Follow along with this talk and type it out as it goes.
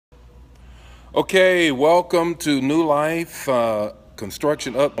Okay, welcome to New Life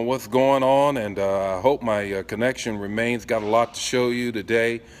Construction Up. What's going on? And I hope my connection remains. Got a lot to show you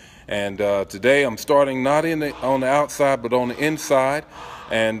today. And today I'm starting not on the outside, but on the inside.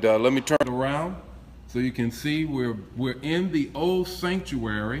 And let me turn it around so you can see we're in the old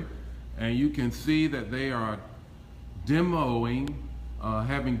sanctuary, and you can see that they are demoing,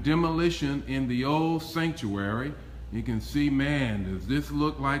 having demolition in the old sanctuary. You can see, man, does this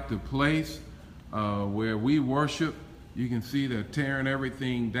look like the place where we worship? You can see they're tearing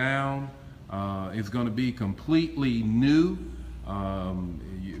everything down. It's going to be completely new.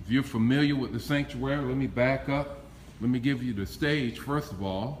 If you're familiar with the sanctuary, let me back up. Let me give you the stage first of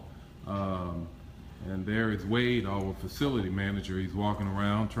all. And there is Wade, our facility manager. He's walking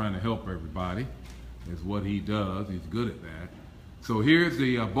around trying to help everybody. Is what he does. He's good at that. So here's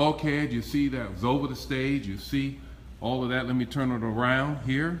the bulkhead. You see that was over the stage. You see all of that. Let me turn it around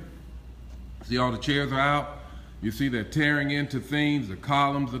here. See all the chairs are out. You see they're tearing into things. The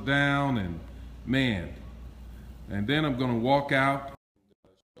columns are down, and man. And then I'm going to walk out.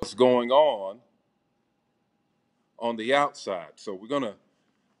 What's going on the outside? So we're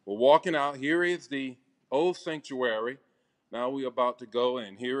walking out. Here is the old sanctuary. Now we're about to go,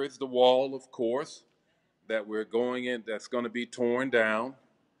 and here is the wall, of course, that we're going in, that's going to be torn down.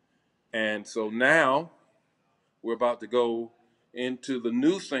 And so now we're about to go into the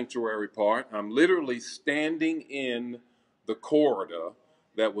new sanctuary part. I'm literally standing in the corridor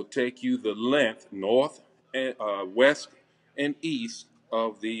that will take you the length, north, and west, and east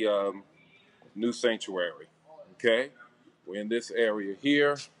of the new sanctuary. Okay, we're in this area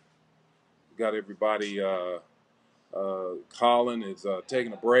here. We got everybody. Colin is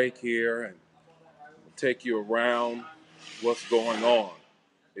taking a break here, and we'll take you around what's going on.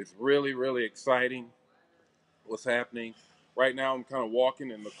 It's really, really exciting what's happening. Right now, I'm kind of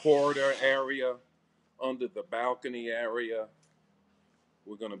walking in the corridor area, under the balcony area.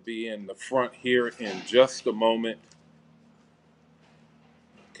 We're going to be in the front here in just a moment.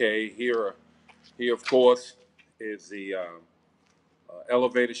 Okay, here of course, is the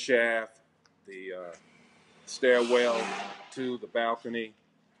elevator shaft, the stairwell to the balcony.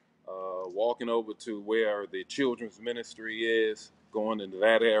 Walking over to where the children's ministry is, going into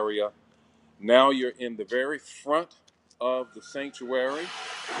that area. Now you're in the very front of the sanctuary,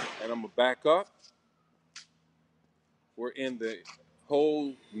 and I'm gonna back up. We're in the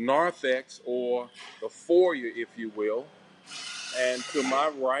whole narthex, or the foyer, if you will, and to my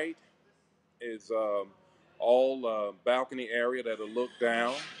right is all balcony area that'll look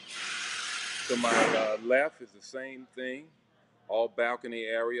down. To my left is the same thing, all balcony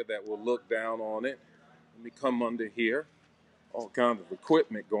area that will look down on it. Let me come under here, all kinds of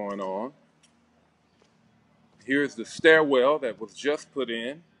equipment going on. Here's the stairwell that was just put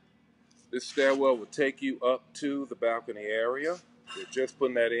in. This stairwell will take you up to the balcony area. We're just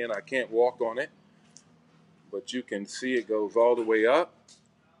putting that in. I can't walk on it, but you can see it goes all the way up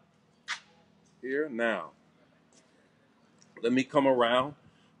here. Now, let me come around.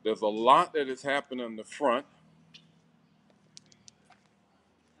 There's a lot that is happening in the front.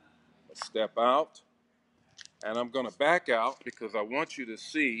 Let's step out, and I'm going to back out because I want you to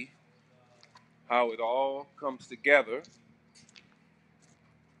see how it all comes together.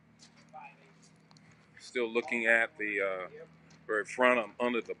 Still looking at the very front. I'm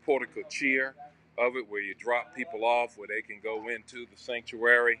under the portico chair of it where you drop people off where they can go into the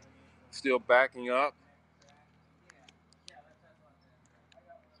sanctuary. Still backing up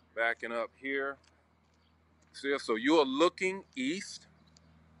here. Still, so you're looking east.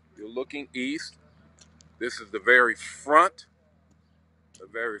 You're looking east. This is the very front,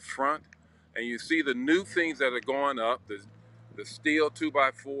 and you see the new things that are going up. The steel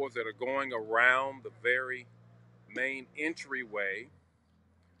 2x4s that are going around the very main entryway.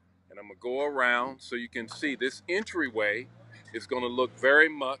 And I'm gonna go around so you can see this entryway is gonna look very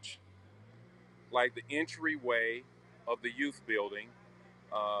much like the entryway of the youth building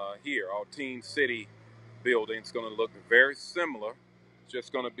here, our Teen City building. It's gonna look very similar. It's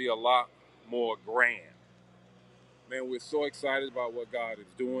just gonna be a lot more grand. Man, we're so excited about what God is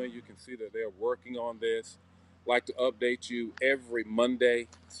doing. You can see that they're working on this. Like to update you every Monday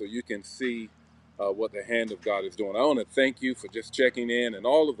so you can see what the hand of God is doing. I want to thank you for just checking in, and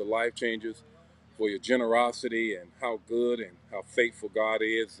all of the life changers for your generosity and how good and how faithful God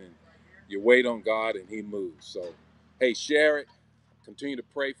is, and you wait on God and he moves. So, hey, share it. Continue to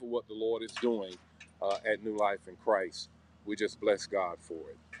pray for what the Lord is doing at New Life in Christ. We just bless God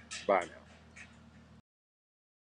for it. Bye now.